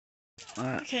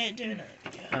Alright. Okay, do another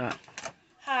video. Alright.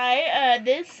 Hi,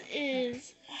 this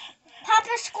is Papa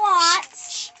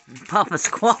Squats. Papa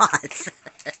Squats.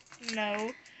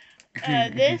 no.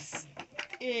 This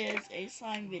is a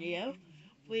slime video.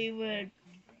 We would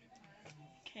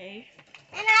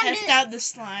test out the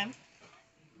slime.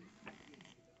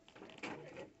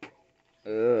 Ugh.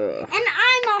 And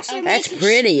I'm also That's making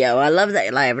pretty, yo. I love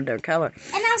that lavender color.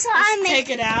 And also Let's take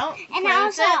it out. And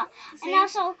also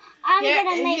I'm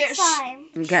gonna make slime.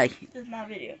 Okay. This is my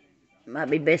video. Might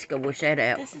be best to wash that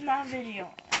out. This is my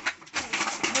video.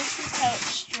 This is how it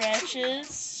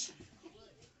stretches.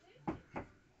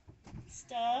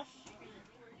 Stuff.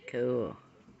 Cool.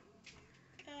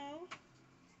 Go.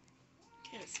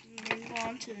 Okay, let's move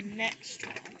on to the next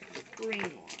one. The green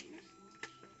one.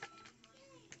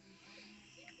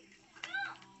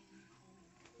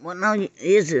 What now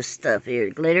is this stuff here?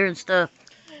 Glitter and stuff?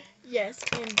 Yes,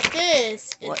 and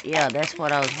this is What? Yeah, that's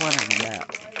what I was wondering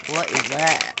about. What is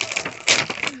that?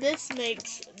 this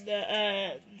makes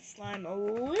the slime a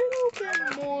little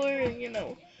bit more,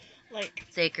 like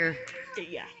Thicker?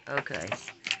 yeah. Okay.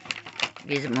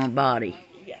 Gives it more body.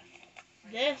 Yeah.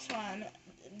 This one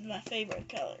is my favorite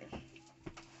color.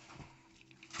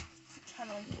 It's kind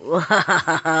of like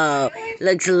Whoa!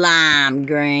 Looks lime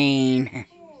green.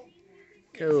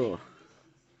 Cool.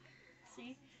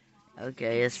 see.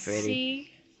 Okay, that's pretty.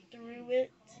 See through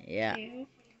it. Yeah. Too.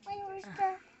 Where's the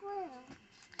glue? Oh,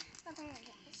 there it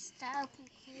is. Stop. Did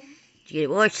you get it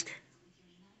washed?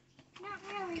 Not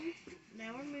really.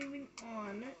 Now we're moving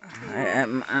on.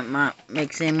 I might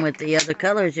mix in with the other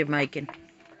colors you're making.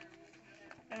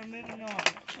 We're moving on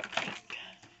to pink.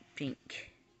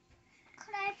 Pink.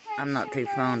 Could I put I'm not too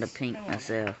fond of pink No.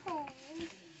 myself.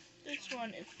 This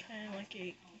one is kind of like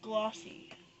a glossy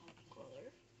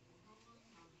color.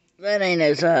 That ain't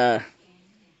as,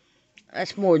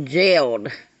 that's more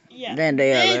gelled Yeah. than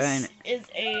the other, ain't it? This is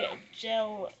a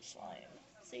gel slime.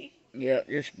 See? Yep,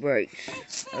 just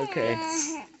breaks. Okay.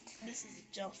 This is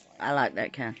a gel slime. I like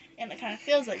that kind. And it kind of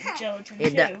feels like gelatin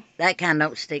It too. that kind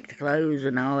don't stick to clothes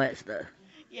and all that stuff.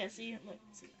 Yeah, see? Look,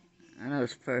 see. I know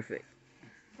it's perfect.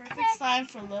 Perfect slime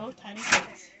for little tiny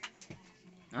kids.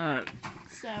 Alright.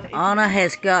 So, if Anna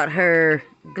has got her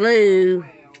glue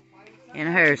in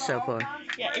hers so far.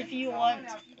 yeah, if you want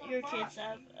your kids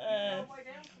to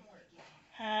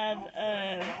have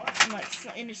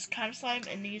like in this kind of slime,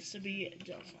 it needs to be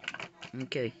gel slime.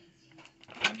 Okay.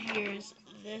 And here's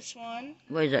this one.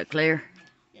 What is that, clear?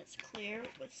 It's clear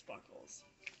with sparkles.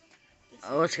 This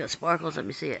Oh, it's got sparkles. Let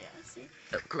me see it. yeah, see?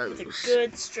 Up close. It's a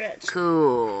good stretch.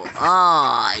 Cool.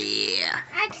 Oh, yeah.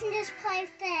 I can just place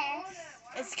this.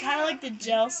 It's kind of like the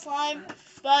gel slime,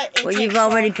 but it Well, you've takes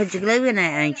already long- put your glue in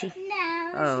there, ain't you?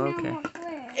 No. Oh, there's okay. No more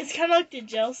glue. It's kind of like the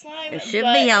gel slime. There should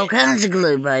but be all kinds of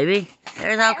glue, baby.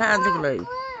 There's all kinds of glue.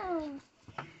 Glue.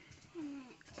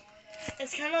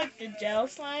 It's kind of like the gel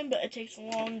slime, but it takes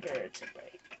longer to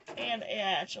break. And it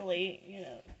actually,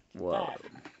 Whoa. bad.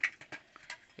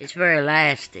 It's very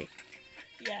elastic.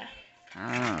 Yeah.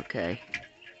 Oh, okay.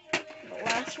 The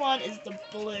last one is the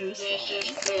blue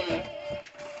slime.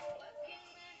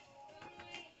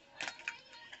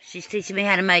 She's teaching me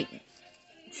how to make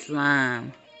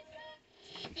slime.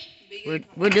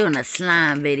 We're doing a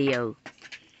slime video.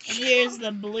 And here's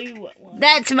the blue one.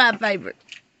 That's my favorite.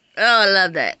 Oh, I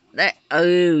love that. Oh,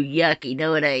 yucky.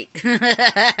 No, it ain't.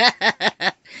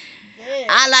 This,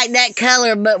 I like that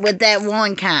color, but with that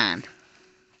one kind.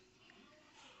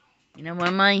 You know what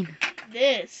I mean?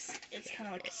 this is kind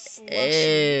of like a Oh,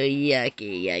 slushy.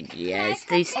 yucky. Yeah, it's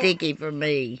too sticky for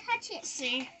me. Touch it.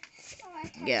 See?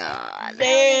 God.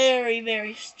 Very,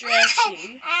 very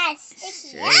stretchy.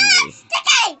 Sticky. Shady.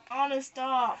 Sticky. Honest,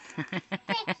 stop. Sticky.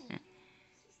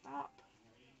 Stop.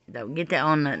 Don't get that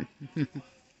on nothing.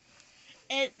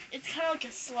 It's kind of like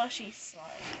a slushy slime.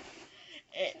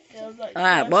 It feels like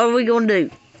Alright, what are we going to do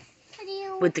What do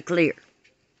you? with the clear?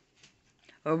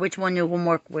 Or which one you're going to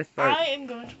work with first? I am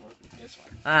going to work with this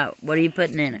one. Alright, what are you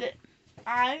putting in it?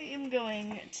 I am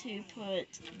going to put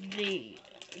I'm these.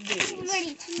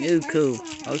 ready to make Ooh, my cool.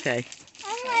 slime. Okay.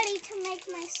 I'm ready to make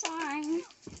my slime.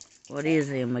 What is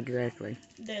them exactly?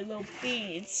 They're little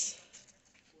beads.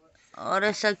 Oh,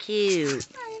 they're so cute.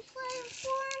 I'm playing for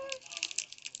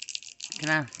Can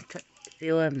I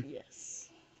feel them? Yes.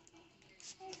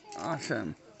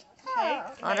 Awesome. Okay.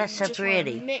 Oh, that's so Just wanna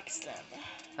pretty. Mix them.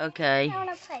 Okay. I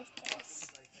want to place this.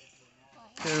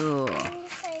 Cool. I want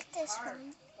to place this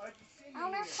one. I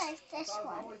want to place this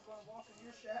one.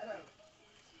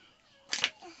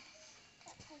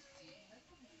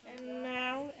 And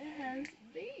now it has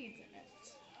beads in it.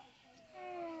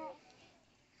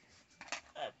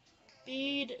 A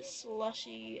bead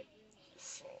slushy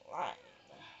slime.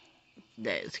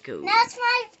 That's cool. Now it's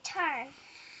my turn.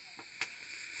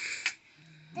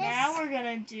 Now we're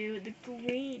gonna do the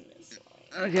green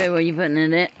slime. Okay, what are you putting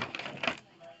in it?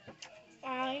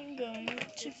 I'm going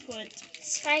to put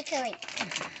Sparkly.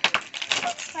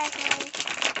 Sparkly.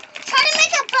 Try to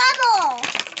make a bubble.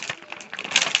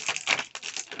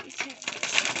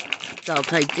 It's all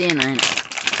taped in, ain't it?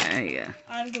 There you go.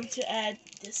 I'm going to add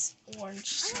this orange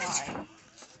slime.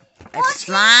 That's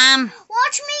slime?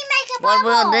 Watch me make a What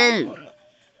bubble. we'll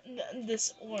do?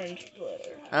 This orange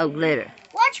glitter. Oh, glitter.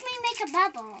 Watch me make a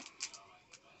bubble.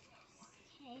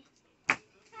 Okay.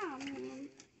 Oh, man.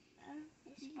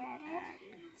 Spread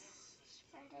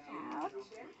it out.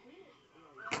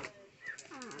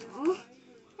 Oh,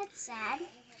 that's sad.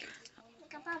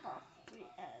 Make a bubble. We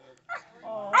added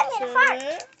all I made a fart.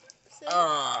 it. See?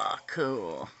 Oh,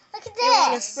 cool. Look at You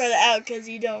want to this. spread it out because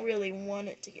you don't really want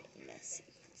it to get messy.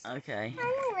 Okay.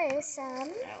 I'm gonna lose some.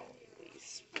 Now we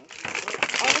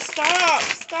stop!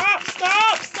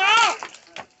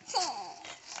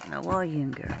 Now, what are you,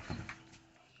 girl?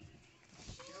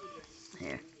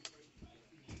 Here.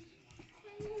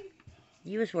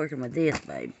 You was working with this,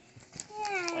 babe.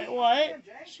 Yeah. Wait, what?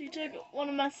 She took one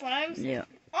of my slimes? Yeah.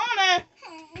 Anna!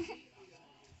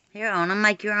 Here, Anna,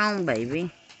 make your own,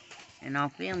 baby. And I'll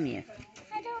film you.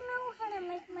 I don't know how to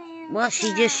make my own. Well,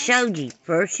 she just showed you.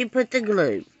 First, you put the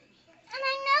glue. And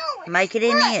I know. Make it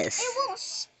in Look, this. It won't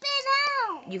spit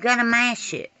out. You gotta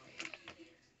mash it.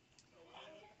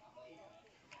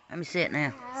 Let me see it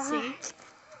now. See?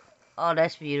 Oh,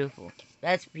 that's beautiful.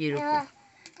 That's beautiful. Yeah.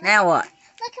 Now what?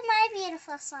 Look at my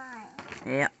beautiful slime.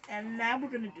 Yeah. And now we're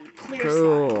going to do clear slime.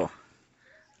 Cool.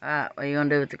 Alright, what are you gonna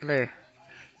do with the clear?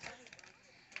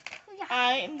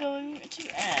 I am going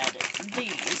to add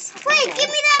these. Wait, give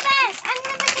me that back. I'm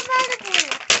gonna make a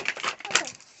bubble.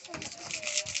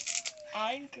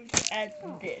 I'm going to add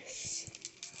this.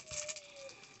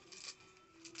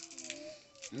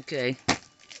 Okay.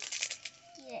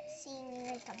 You didn't see me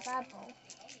make a bubble.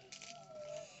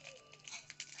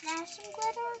 Now some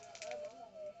glitter.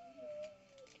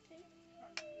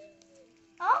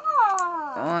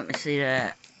 Oh, Oh, let me see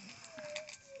that.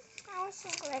 now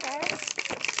some glitter.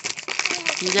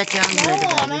 You got your own No, glitter,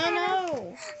 Anna, baby.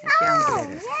 no. That's your own Oh,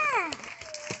 glitter. yeah.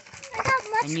 I got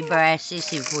much And you more. better ask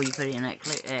Sissy before you put it in that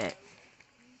clear.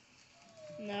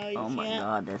 No, you Oh my can't.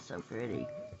 God, that's so pretty.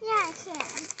 Yeah, I can.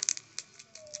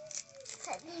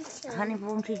 Put these two. Honey,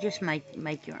 won't you just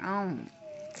make your own?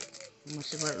 We'll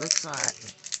see what it looks like.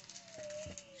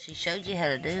 She showed you how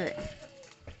to do it.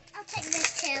 I'll take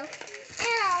this too. And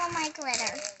all of my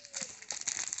glitter.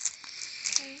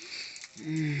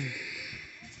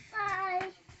 Bye.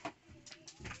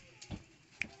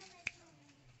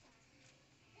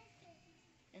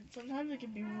 And sometimes it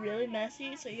can be really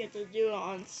messy, so you have to do it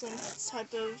on some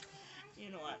type of, you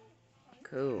know what.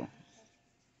 Cool.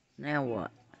 Now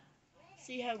what?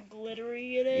 See how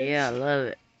glittery it is? Yeah, I love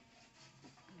it.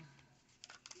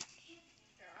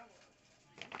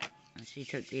 And she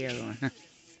took the other one.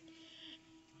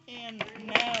 And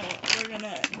now we're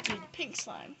gonna do the pink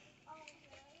slime.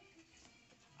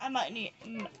 I might need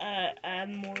add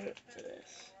more to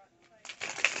this,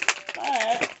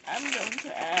 but I'm going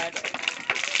to add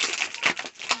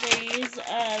these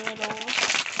little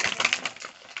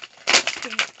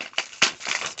pink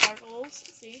sparkles.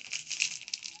 See?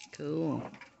 Cool.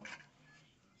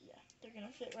 Yeah, they're gonna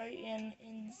fit right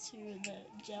into the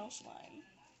gel slime,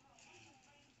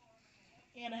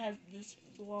 and it has this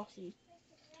glossy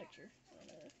texture.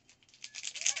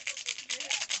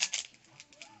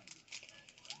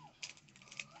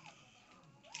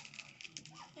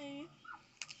 Okay.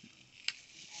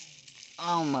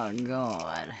 Oh my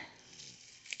God.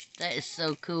 That is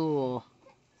so cool.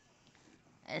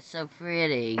 That's so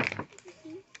pretty.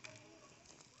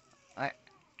 Alright.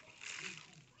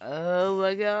 Oh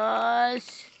my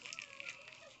gosh.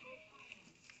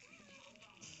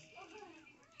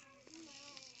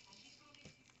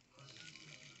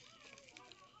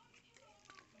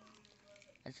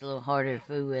 That's a little harder to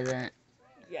fool with, isn't it?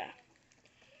 Yeah.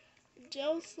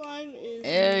 Gel slime is.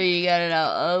 Oh, you got it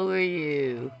all over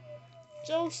you.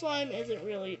 Gel slime isn't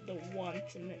really the one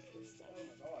to mix this stuff.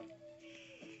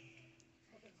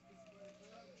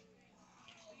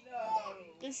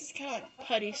 This is kind of like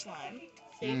putty slime.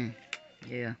 See?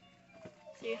 Yeah.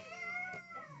 See?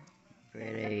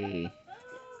 Pretty.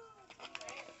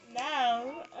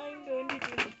 Now I'm going to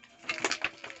do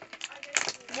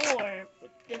more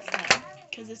with this slime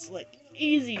because it's like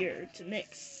easier to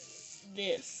mix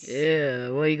this. Yeah,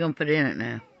 what are you gonna put in it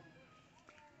now?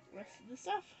 Rest of the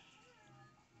stuff.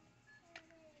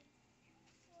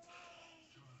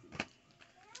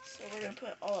 So we're going to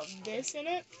put all of this in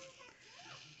it.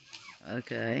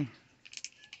 Okay.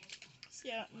 See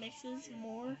how it mixes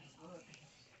more?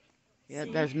 Yeah, See?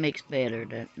 it does mix better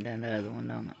than the other one,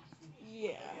 don't it?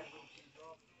 Yeah.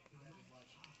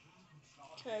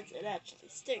 Because it actually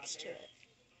sticks to it.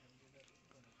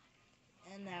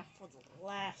 And now for the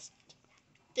last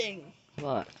thing.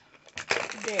 What?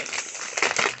 This.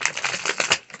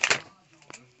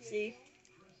 See?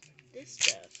 This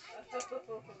stuff.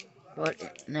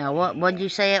 What? Now, what'd you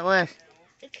say it was?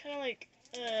 It's kind of like,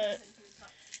 it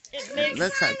It makes...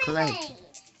 looks like clay.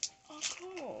 Oh,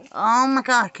 cool. Oh my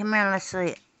God, come here, let's see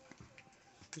it.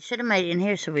 You should have made it in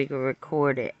here so we could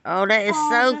record it. Oh, that is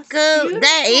so that's cool. beautiful.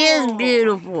 That is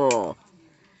beautiful.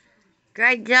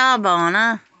 Great job,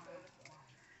 Anna.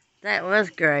 That was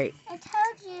great. I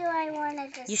told you I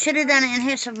wanted to. You should have done it in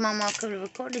here so Mama could have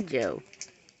recorded you.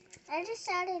 I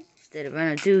decided. Instead of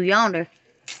running through yonder.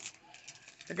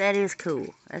 But that is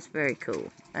cool. That's very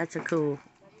cool. That's a cool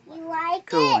You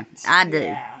like one. it? I do.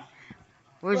 Yeah.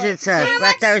 Where's Look, its, see?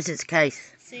 right there's its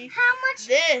case. See? How much?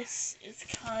 This is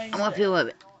kind I'm of... up here with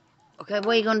it. Okay, what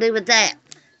are you going to do with that?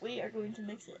 We are going to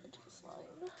mix it into a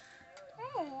slime.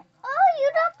 Hey. Oh,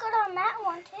 you look good on that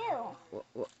one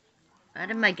too. I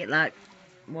didn't make it like,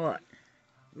 what?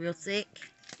 Real thick?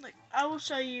 Look, I will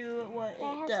show you what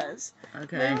it does.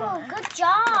 Okay. Move Oh, on. good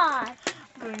job.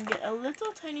 I'm going to get a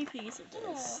little tiny piece of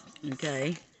this.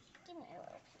 Okay. Give me a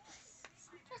little piece.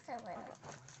 Just a little.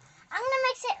 I'm gonna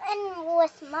mix it in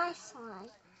with my slime.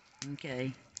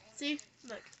 Okay. See?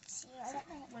 Look. See what it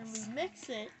When makes. we mix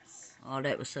it Oh,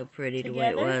 that was so pretty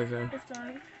together, the way it was, though.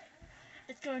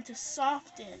 it's going to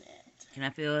soften it. Can I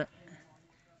feel it?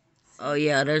 Oh,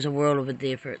 yeah, there's a world of a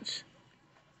difference.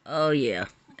 Oh, yeah.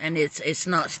 And it's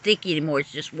not sticky anymore,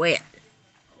 it's just wet.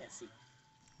 Yeah, see?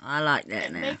 I like that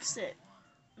It now. makes it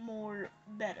more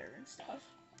better and stuff.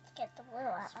 Get the glue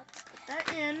out. Put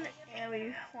that in, and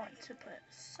we want to put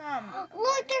some.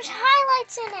 Look, there's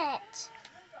highlights in it.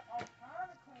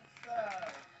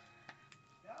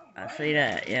 I see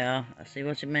that, yeah. I see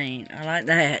what you mean. I like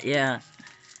that, yeah.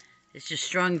 It's just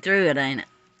strung through it, ain't it?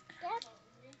 Yep.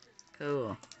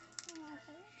 Cool.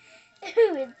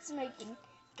 Ooh, it's making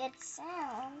good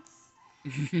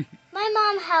sounds. My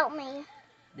mom helped me.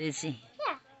 Did she?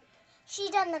 Yeah. She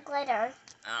done the glitter.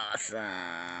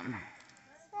 Awesome.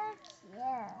 So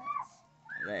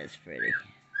cute. That's pretty. You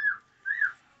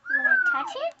want to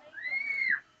touch it?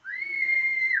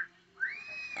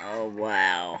 Oh,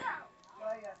 wow.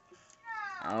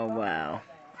 Oh, wow.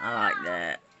 I like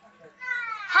that.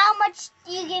 How much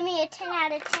do you give me a 10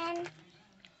 out of 10?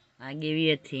 I give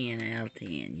you a 10 out of 10,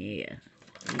 yeah.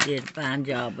 You did a fine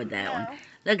job with that one.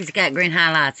 No. Look, it's got green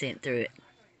highlights in through it.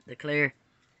 The clear.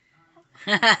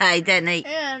 Ain't that neat?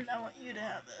 And I want you to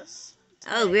have this.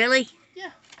 Oh, really?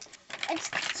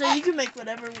 So you can make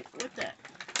whatever with that.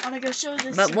 I'm gonna go show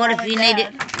this But to what Mom if and you need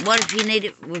Dad. it? What if you need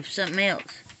it with something else?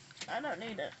 I don't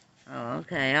need it. Oh,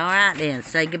 okay. All right, then.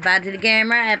 Say goodbye to the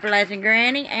camera. Appalachian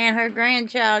Granny and her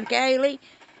grandchild, Kaylee,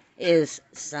 is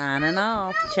signing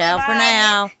off. Ciao for Bye.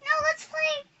 now. No,